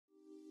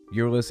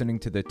You're listening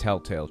to the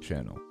Telltale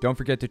channel. Don't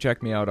forget to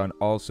check me out on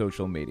all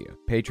social media: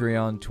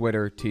 Patreon,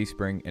 Twitter,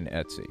 Teespring, and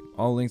Etsy.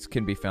 All links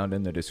can be found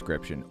in the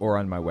description or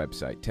on my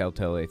website,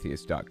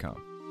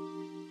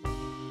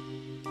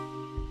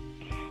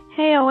 telltaleatheist.com.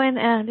 Hey Owen,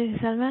 this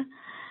is Alma.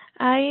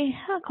 I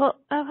have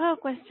a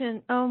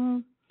question.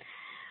 When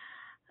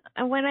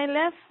I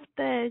left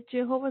the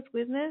Jehovah's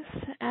Witness,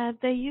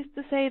 they used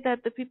to say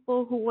that the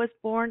people who was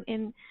born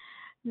in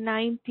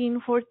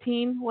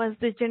 1914 was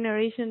the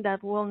generation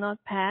that will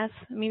not pass,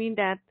 meaning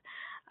that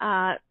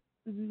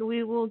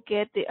we will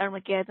get the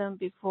Armageddon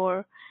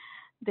before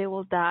they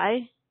will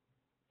die.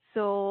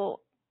 So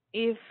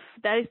if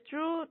that is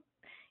true,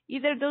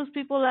 either those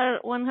people are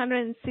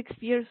 106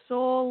 years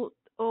old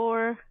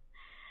or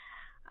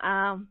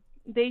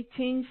they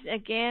changed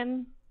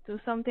again to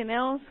something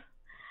else.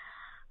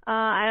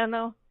 I don't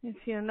know if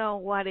you know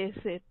what is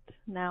it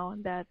now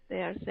that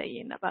they are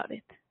saying about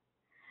it.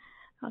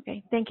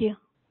 Okay, thank you.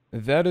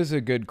 That is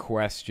a good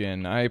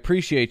question. I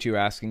appreciate you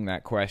asking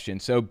that question.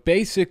 So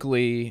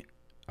basically,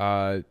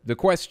 the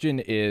question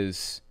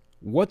is,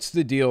 what's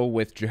the deal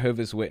with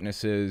Jehovah's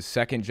Witnesses,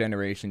 second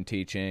generation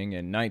teaching,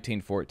 and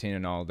 1914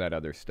 and all that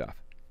other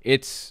stuff?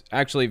 It's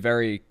actually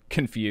very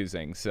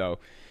confusing. So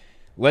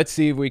let's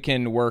see if we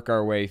can work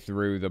our way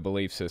through the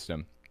belief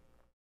system.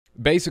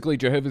 Basically,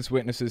 Jehovah's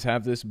Witnesses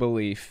have this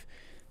belief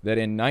that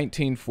in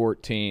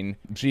 1914,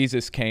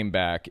 Jesus came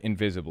back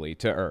invisibly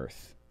to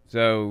earth.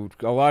 So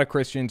a lot of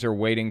Christians are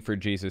waiting for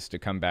Jesus to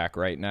come back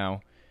right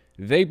now.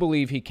 They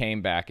believe he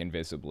came back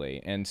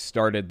invisibly and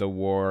started the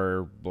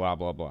war, blah,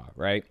 blah, blah,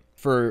 right?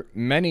 For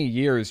many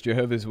years,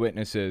 Jehovah's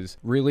Witnesses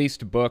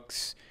released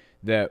books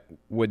that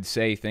would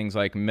say things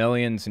like,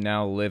 millions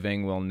now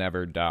living will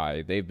never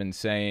die. They've been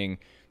saying,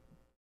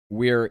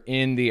 we're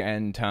in the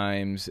end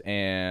times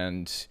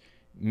and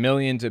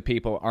millions of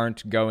people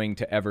aren't going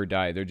to ever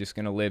die. They're just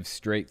going to live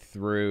straight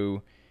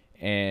through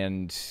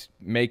and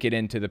make it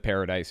into the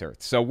paradise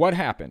earth. So what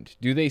happened?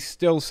 Do they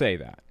still say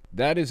that?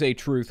 That is a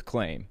truth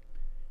claim.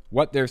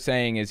 What they're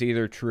saying is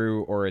either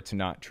true or it's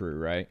not true,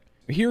 right?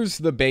 Here's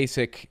the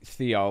basic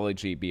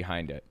theology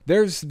behind it.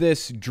 There's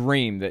this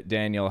dream that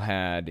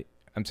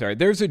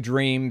there's a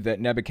dream that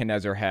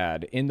Nebuchadnezzar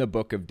had in the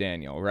book of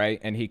Daniel,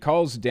 right? And he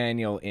calls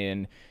Daniel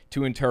in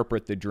to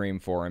interpret the dream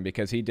for him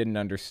because he didn't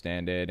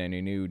understand it and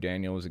he knew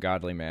Daniel was a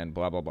godly man,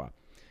 blah, blah, blah.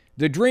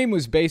 The dream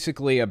was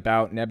basically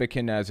about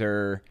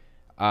Nebuchadnezzar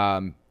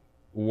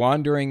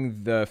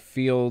wandering the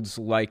fields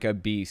like a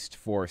beast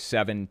for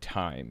 7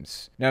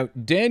 times. Now,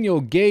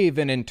 Daniel gave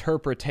an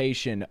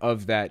interpretation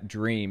of that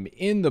dream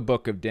in the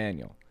book of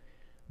Daniel,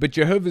 but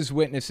Jehovah's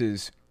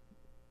Witnesses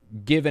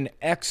give an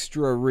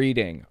extra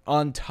reading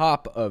on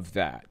top of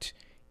that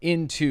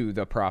into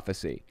the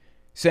prophecy,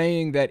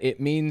 saying that it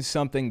means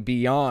something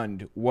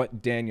beyond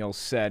what Daniel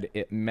said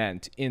it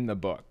meant in the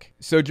book.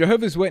 So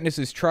Jehovah's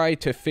Witnesses try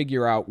to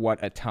figure out what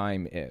a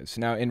time is.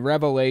 Now, in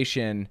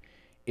Revelation,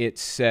 it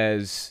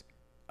says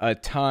a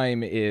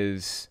time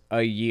is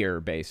a year,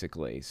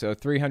 basically. So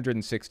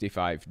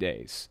 365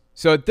 days.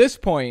 So at this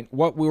point,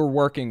 what we're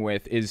working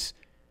with is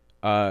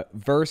a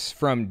verse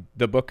from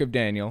the book of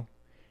Daniel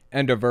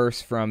and a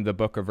verse from the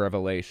book of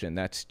Revelation.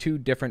 That's 2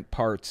 different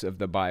parts of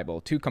the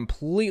Bible, 2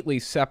 completely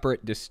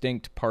separate,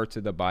 distinct parts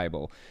of the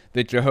Bible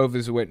that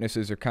Jehovah's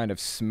Witnesses are kind of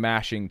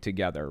smashing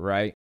together,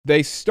 right?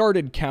 They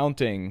started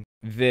counting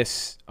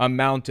this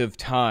amount of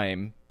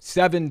time,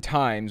 7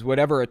 times,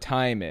 whatever a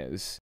time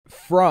is,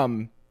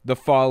 from the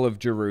fall of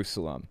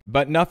Jerusalem.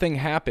 But nothing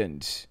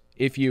happened.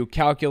 If you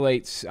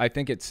calculate, I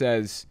think it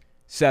says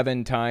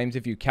 7 times,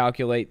 if you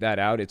calculate that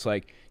out, it's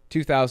like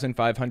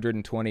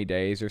 2,520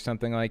 days or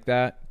something like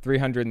that.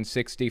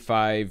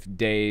 365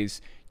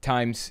 days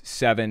times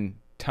 7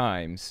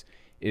 times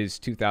is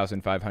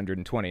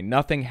 2,520.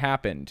 Nothing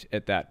happened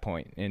at that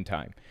point in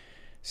time.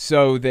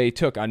 So they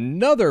took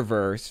another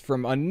verse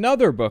from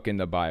another book in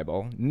the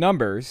Bible,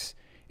 Numbers,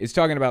 is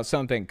talking about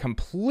something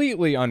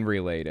completely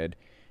unrelated,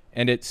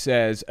 and it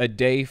says a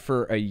day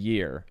for a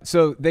year.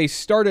 So they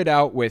started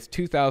out with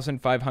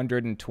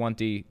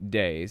 2,520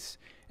 days,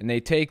 and they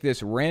take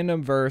this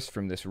random verse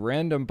from this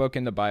random book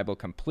in the Bible,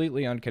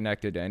 completely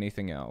unconnected to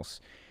anything else,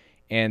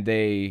 and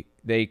they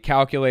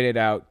calculated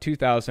out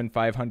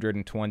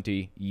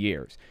 2,520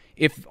 years.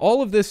 If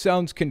all of this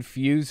sounds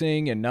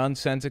confusing and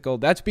nonsensical,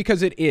 that's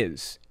because it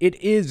is.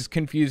 It is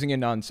confusing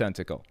and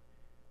nonsensical.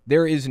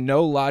 There is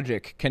no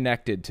logic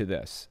connected to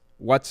this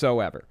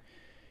whatsoever.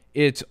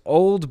 It's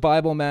old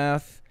Bible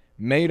math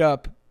made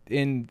up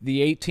in the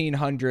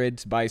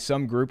 1800s by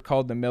some group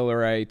called the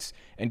Millerites,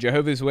 and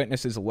Jehovah's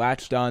Witnesses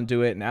latched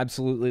onto it and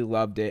absolutely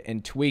loved it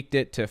and tweaked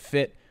it to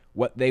fit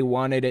what they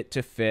wanted it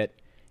to fit,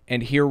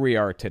 and here we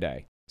are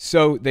today.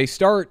 So they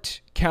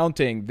start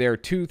counting their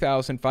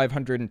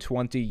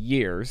 2,520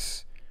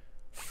 years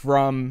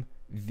from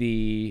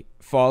the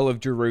fall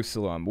of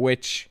Jerusalem,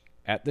 which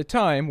at the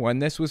time when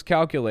this was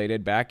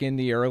calculated back in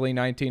the early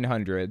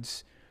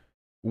 1900s,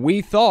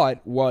 we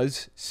thought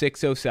was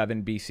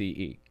 607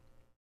 BCE.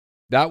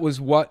 That was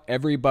what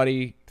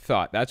everybody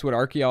thought. That's what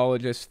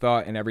archaeologists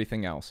thought and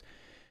everything else.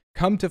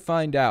 Come to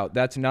find out,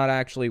 that's not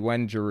actually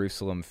when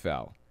Jerusalem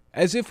fell.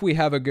 As if we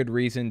have a good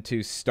reason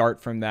to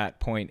start from that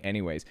point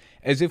anyways.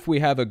 As if we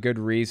have a good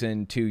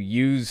reason to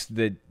use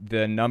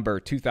the number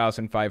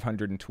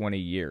 2,520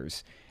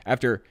 years.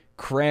 After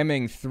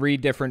cramming 3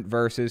 different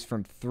verses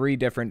from 3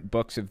 different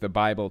books of the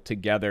Bible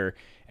together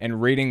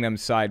and reading them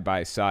side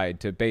by side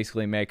to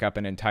basically make up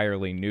an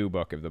entirely new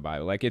book of the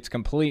Bible. Like, it's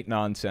complete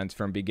nonsense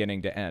from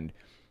beginning to end.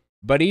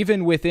 But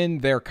even within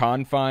their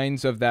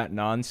confines of that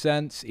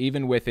nonsense,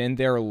 even within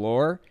their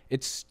lore,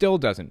 it still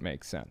doesn't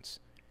make sense.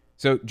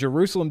 So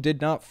Jerusalem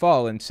did not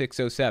fall in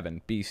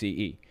 607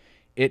 BCE.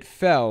 It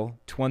fell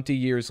 20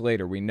 years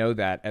later. We know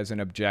that as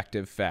an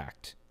objective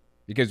fact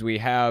because we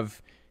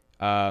have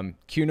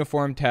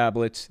cuneiform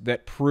tablets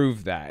that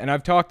prove that. And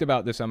I've talked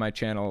about this on my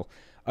channel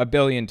a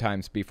billion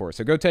times before.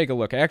 So go take a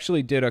look. I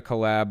actually did a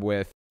collab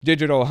with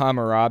Digital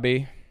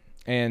Hammurabi,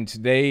 and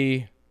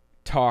they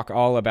talk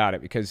all about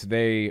it because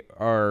they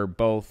are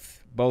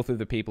both of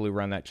the people who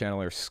run that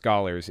channel are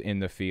scholars in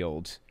the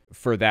field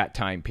for that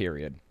time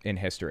period in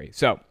history.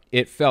 So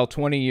it fell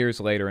 20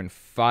 years later in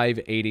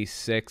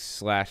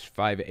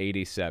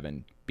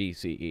 586/587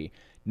 BCE,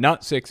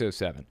 not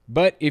 607.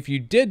 But if you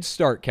did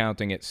start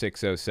counting at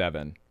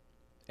 607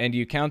 and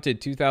you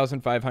counted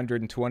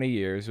 2,520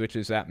 years, which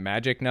is that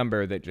magic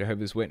number that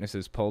Jehovah's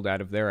Witnesses pulled out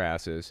of their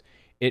asses,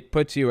 it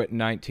puts you at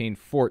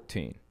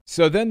 1914.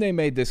 So then they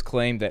made this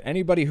claim that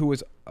anybody who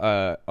was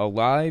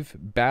alive,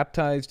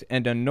 baptized,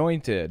 and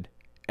anointed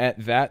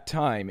at that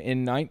time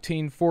in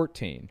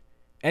 1914,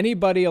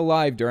 anybody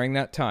alive during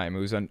that time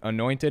who was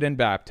anointed and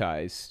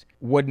baptized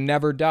would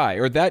never die,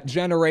 or that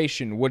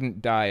generation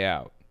wouldn't die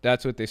out.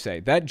 That's what they say.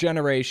 That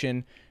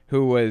generation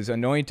who was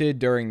anointed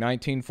during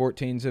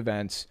 1914's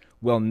events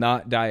will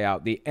not die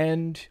out. The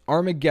end,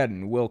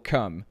 Armageddon, will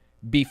come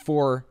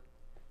before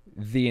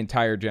the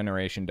entire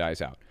generation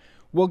dies out.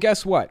 Well,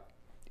 guess what?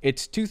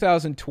 It's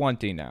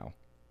 2020 now,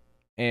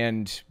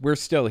 and we're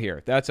still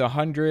here. That's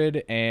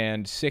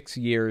 106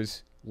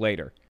 years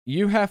later.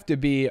 You have to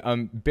be a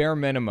bare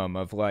minimum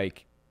of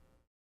like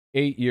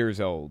 8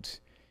 years old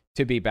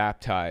to be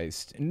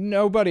baptized.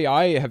 Nobody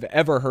I have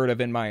ever heard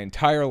of in my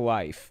entire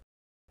life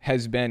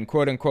has been,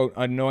 quote unquote,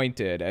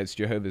 anointed, as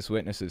Jehovah's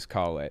Witnesses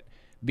call it,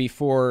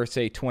 before,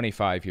 say,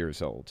 25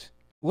 years old.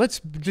 Let's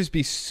just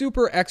be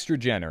super extra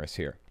generous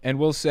here, and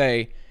we'll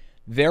say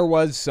there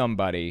was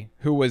somebody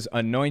who was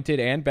anointed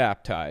and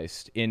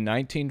baptized in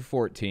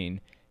 1914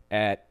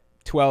 at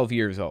 12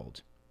 years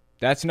old.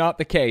 That's not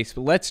the case,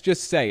 but let's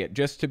just say it,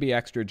 just to be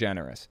extra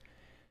generous.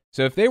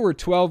 So if they were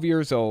 12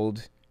 years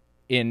old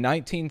in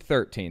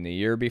 1913, the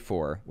year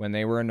before, when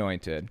they were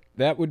anointed,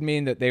 that would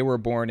mean that they were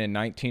born in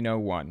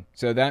 1901.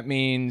 So that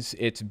means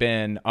it's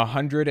been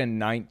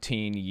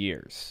 119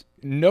 years.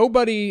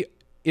 Nobody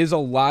is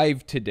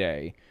alive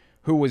today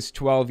who was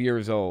 12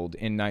 years old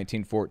in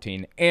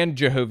 1914 and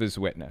Jehovah's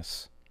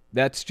Witness.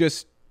 That's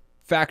just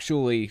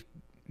factually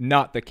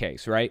not the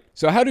case, right?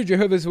 So how do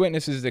Jehovah's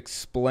Witnesses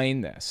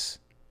explain this?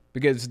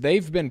 Because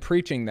they've been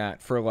preaching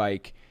that for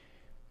like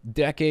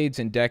decades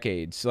and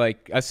decades,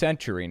 like a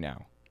century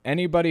now.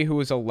 Anybody who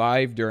was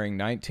alive during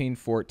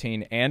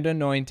 1914 and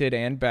anointed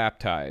and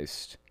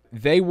baptized,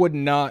 they would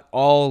not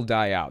all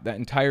die out. That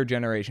entire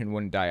generation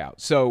wouldn't die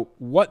out. So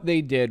what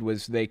they did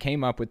was they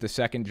came up with the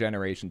second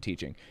generation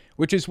teaching,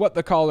 which is what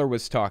the caller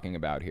was talking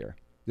about here.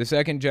 The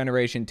second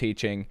generation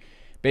teaching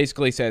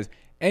basically says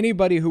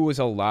anybody who was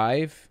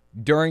alive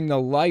during the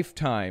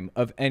lifetime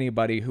of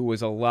anybody who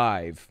was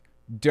alive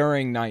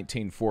during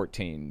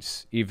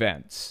 1914's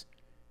events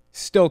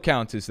still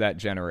counts as that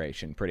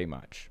generation, pretty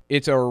much.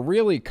 It's a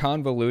really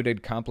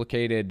convoluted,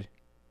 complicated,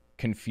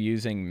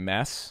 confusing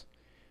mess.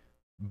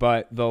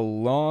 But the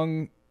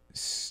long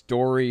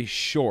story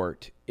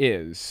short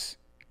is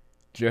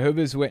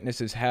Jehovah's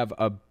Witnesses have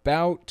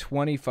about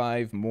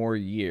 25 more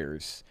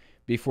years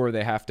before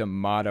they have to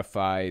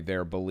modify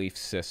their belief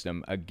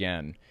system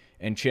again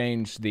and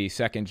change the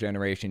second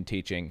generation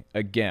teaching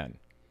again.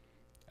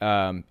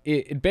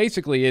 It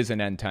basically is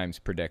an end times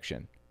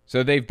prediction.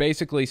 So they've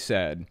basically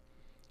said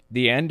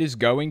the end is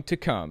going to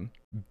come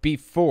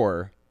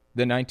before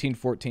the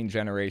 1914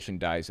 generation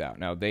dies out.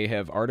 Now, they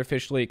have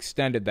artificially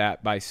extended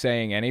that by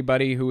saying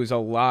anybody who is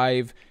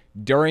alive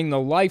during the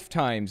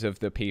lifetimes of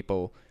the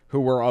people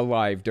who were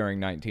alive during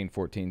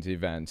 1914's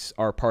events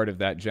are part of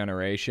that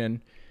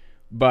generation.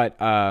 But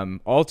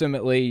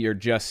ultimately, you're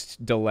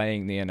just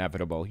delaying the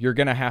inevitable. You're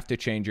going to have to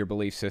change your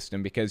belief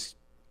system because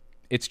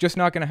it's just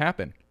not going to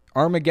happen.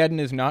 Armageddon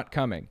is not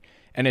coming,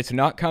 and it's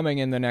not coming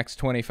in the next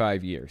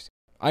 25 years.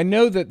 I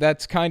know that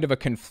that's kind of a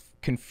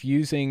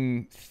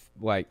confusing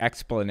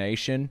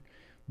explanation,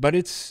 but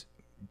it's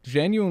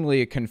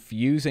genuinely a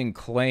confusing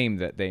claim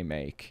that they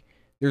make.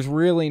 There's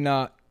really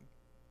not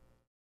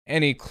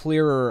any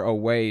clearer a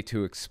way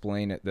to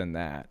explain it than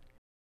that.